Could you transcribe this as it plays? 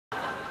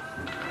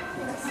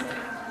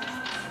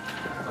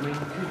I mean, you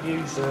could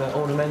use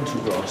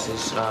ornamental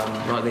grasses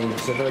like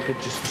these. They're very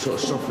good just for sort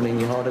of softening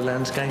your harder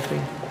landscaping.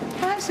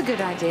 Well, that's a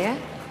good idea.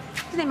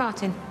 Isn't it,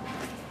 Martin?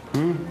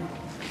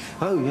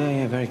 Oh,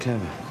 yeah, very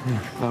clever.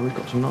 Yeah. We've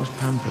got some nice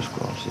pampas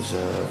grasses.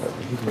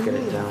 If you can get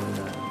it down...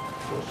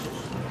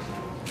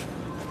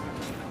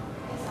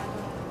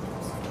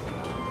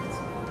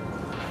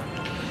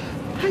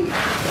 Hey, I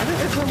think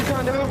there's some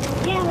kind of a...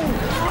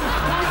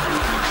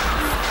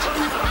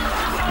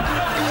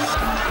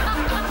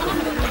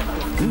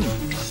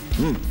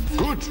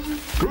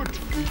 Good.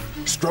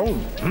 Strong.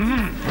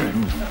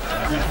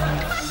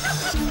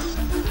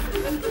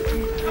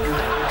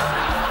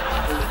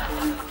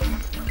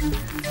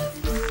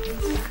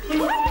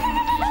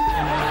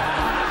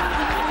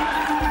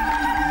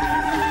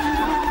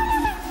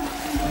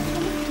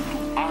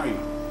 I,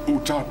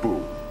 Utapu.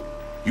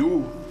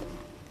 You?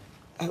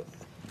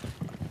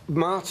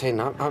 Martin.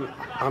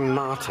 I'm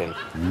Martin.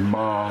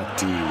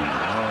 Martin.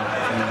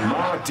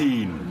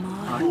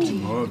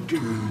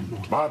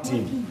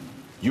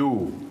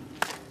 You.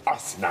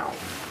 Us now.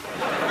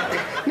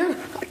 No,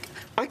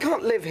 I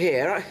can't live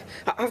here.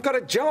 I've got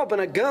a job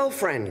and a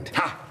girlfriend.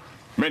 Ha!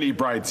 Many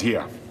brides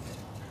here.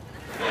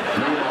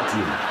 No,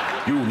 Martin.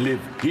 You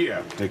live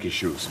here. Take your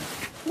shoes.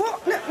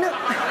 What? No,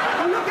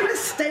 I'm not going to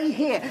stay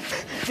here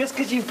just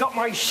because you've got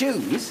my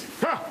shoes.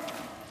 Ha!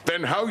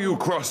 Then how you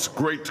cross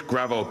great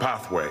gravel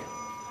pathway?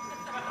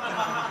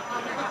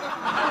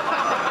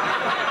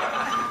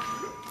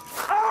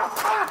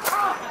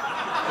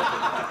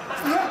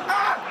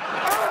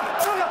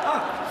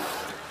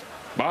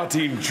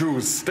 Martin,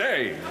 choose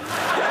stay.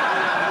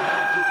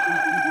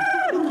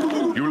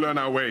 You learn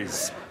our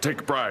ways.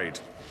 Take bride.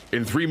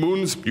 In 3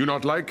 moons, you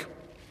not like,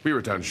 we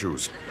return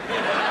shoes.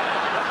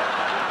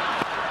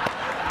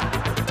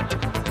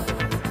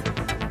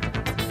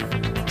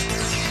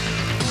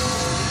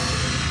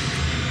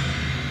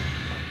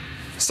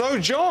 So,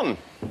 John.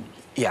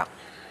 Yeah.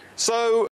 So,